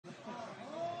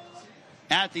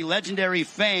at the legendary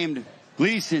famed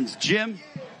Gleason's Gym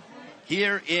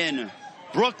here in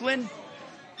Brooklyn,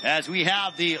 as we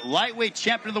have the lightweight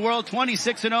champion of the world,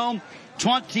 26-0,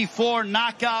 24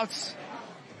 knockouts.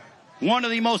 One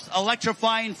of the most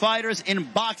electrifying fighters in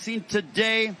boxing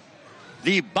today.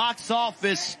 The box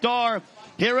office star.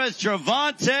 Here is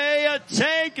Gervonta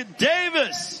 "Tank"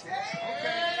 Davis.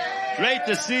 Great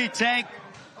to see Tank.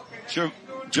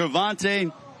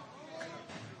 Gervonta,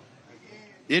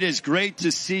 it is great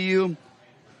to see you.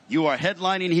 You are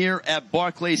headlining here at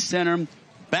Barclays Center.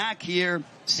 Back here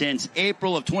since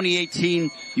April of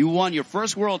 2018. You won your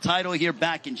first world title here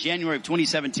back in January of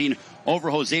 2017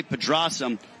 over Jose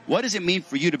Pedraza. What does it mean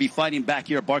for you to be fighting back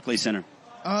here at Barclays Center?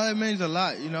 It means a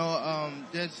lot, you know,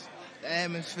 just the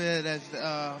atmosphere that's, you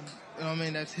know what I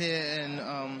mean, that's here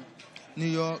in New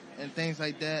York and things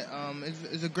like that.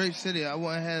 It's a great city. I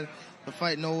wouldn't have to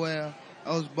fight nowhere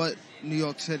else but New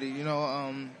York City, you know.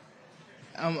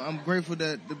 I'm grateful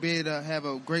to be able to have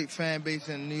a great fan base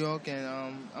in New York,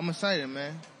 and I'm excited,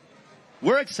 man.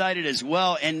 We're excited as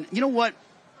well, and you know what?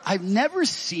 I've never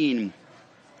seen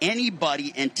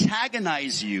anybody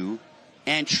antagonize you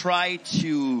and try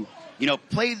to, you know,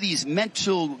 play these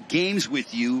mental games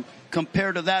with you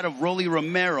compared to that of Rollie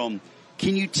Romero.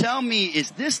 Can you tell me,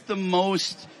 is this the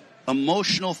most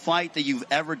emotional fight that you've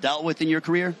ever dealt with in your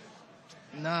career?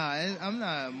 Nah, I'm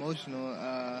not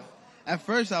emotional. At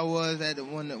first I was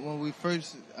when we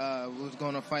first was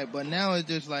going to fight, but now it's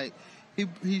just like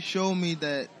he showed me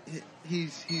that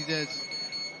he's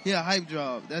a hype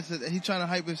job. He's trying to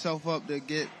hype himself up to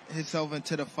get himself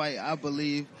into the fight, I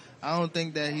believe. I don't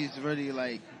think that he's really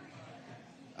like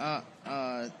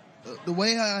the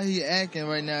way how he acting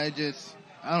right now. It just,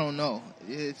 I don't know.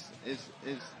 It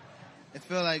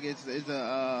feel like it's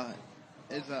a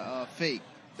fake.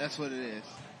 That's what it is.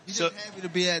 He's just happy to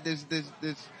be at this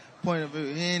point of view.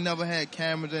 He ain't never had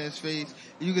cameras in his face.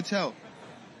 You could tell.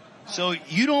 So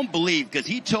you don't believe, because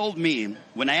he told me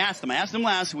when I asked him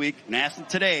last week, and I asked him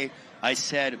today, I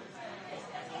said,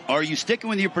 are you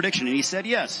sticking with your prediction? And he said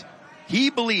yes.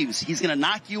 He believes he's going to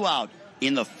knock you out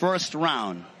in the first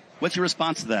round. What's your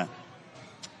response to that?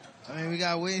 I mean, we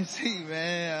got to wait and see,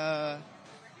 man.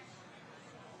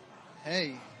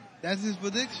 Hey, that's his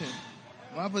prediction.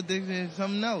 My prediction is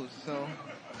something else. So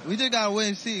we just got to wait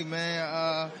and see,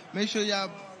 man. Make sure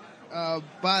y'all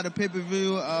buy the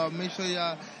pay-per-view. Make sure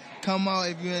y'all come out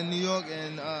if you're in New York,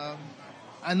 and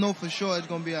I know for sure it's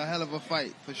going to be a hell of a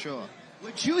fight, for sure.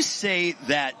 Would you say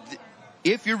that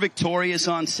if you're victorious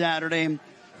on Saturday,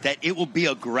 that it will be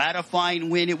a gratifying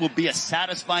win, it will be a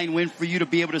satisfying win for you to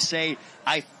be able to say,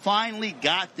 I finally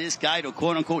got this guy to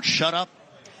quote-unquote shut up?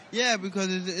 Yeah, because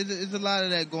it's a lot of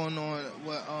that going on,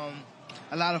 where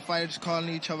a lot of fighters calling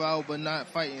each other out but not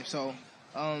fighting. So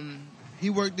he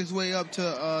worked his way up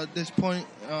to this point.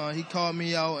 He called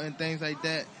me out and things like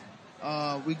that.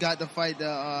 We got the fight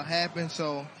to happen,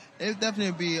 so it'd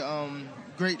definitely be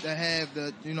great to have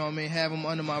have him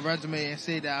under my resume and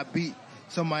say that I beat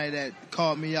somebody that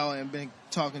called me out and been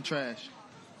talking trash.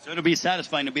 So it'll be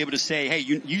satisfying to be able to say, hey,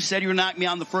 you said you knocked me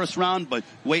out in the first round, but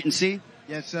wait and see?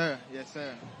 Yes, sir. Yes,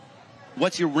 sir.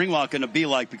 What's your ring walk going to be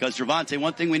like? Because, Gervonta,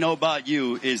 one thing we know about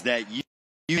you is that you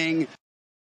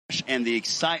and the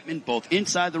excitement both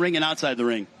inside the ring and outside the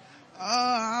ring.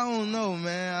 I don't know,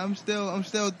 man. I'm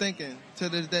still thinking to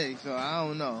this day, so I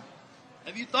don't know.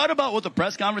 Have you thought about what the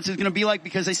press conference is going to be like?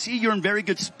 Because I see you're in very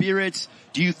good spirits.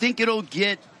 Do you think it'll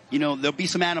get, there'll be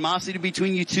some animosity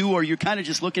between you two, or you're kind of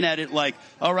just looking at it like,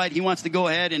 all right, he wants to go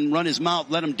ahead and run his mouth,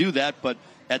 let him do that, but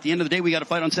at the end of the day, we got to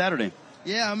fight on Saturday.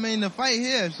 Yeah, I mean, the fight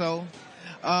here, so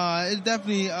it's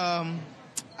definitely, I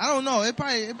don't know, it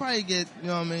probably get,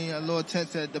 a little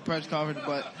tense at the press conference,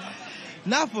 but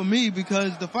not for me,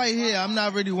 because the fight here, I'm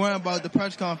not really worrying about the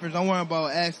press conference. I'm worrying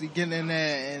about actually getting in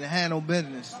there and handle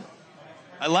business.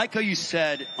 I like how you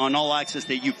said on All Access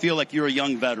that you feel like you're a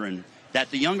young veteran, that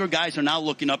the younger guys are now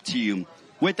looking up to you.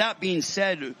 With that being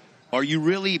said, are you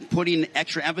really putting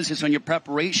extra emphasis on your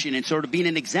preparation and sort of being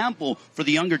an example for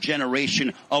the younger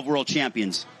generation of world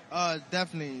champions?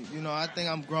 Definitely. I think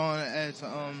I'm growing as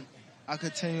I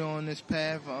continue on this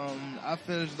path. I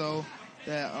feel as though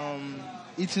that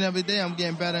each and every day I'm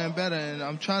getting better and better, and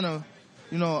I'm trying to,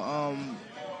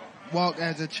 walk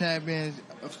as a champion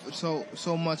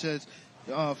so much as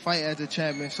fight as a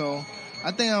champion. So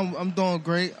I think I'm doing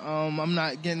great. I'm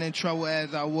not getting in trouble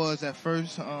as I was at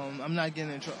first. I'm not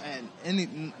getting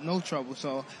in no trouble.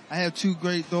 So I have two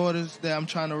great daughters that I'm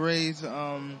trying to raise,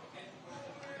 and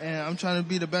I'm trying to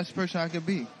be the best person I can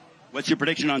be. What's your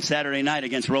prediction on Saturday night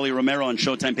against Rollie Romero on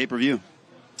Showtime pay-per-view?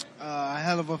 A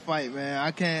hell of a fight, man.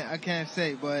 I can't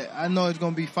say, but I know it's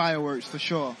gonna be fireworks for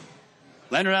sure.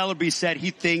 Leonard Ellerbe said he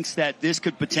thinks that this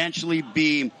could potentially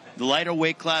be the lighter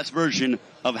weight class version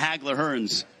of Hagler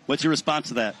Hearns. What's your response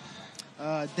to that?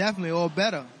 Definitely, or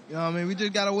better. You know what I mean? We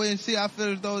just got to wait and see. I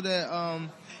feel as though that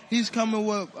he's coming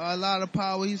with a lot of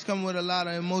power. He's coming with a lot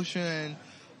of emotion, and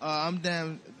I'm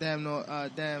damn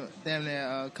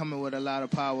near coming with a lot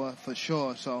of power for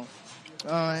sure. So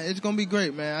it's going to be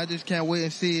great, man. I just can't wait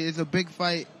and see. It's a big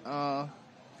fight.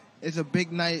 It's a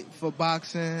big night for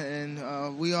boxing,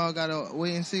 and we all got to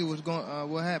wait and see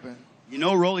what happens. You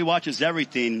know Rollie watches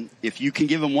everything. If you can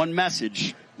give him one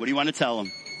message, what do you want to tell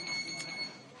him?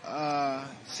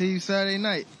 See you Saturday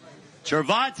night.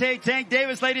 Gervonta Tank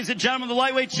Davis, ladies and gentlemen, the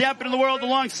lightweight champion of the world,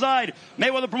 alongside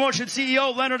Mayweather Promotion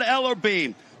CEO Leonard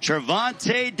Ellerbe.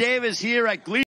 Gervonta Davis here at Gleason.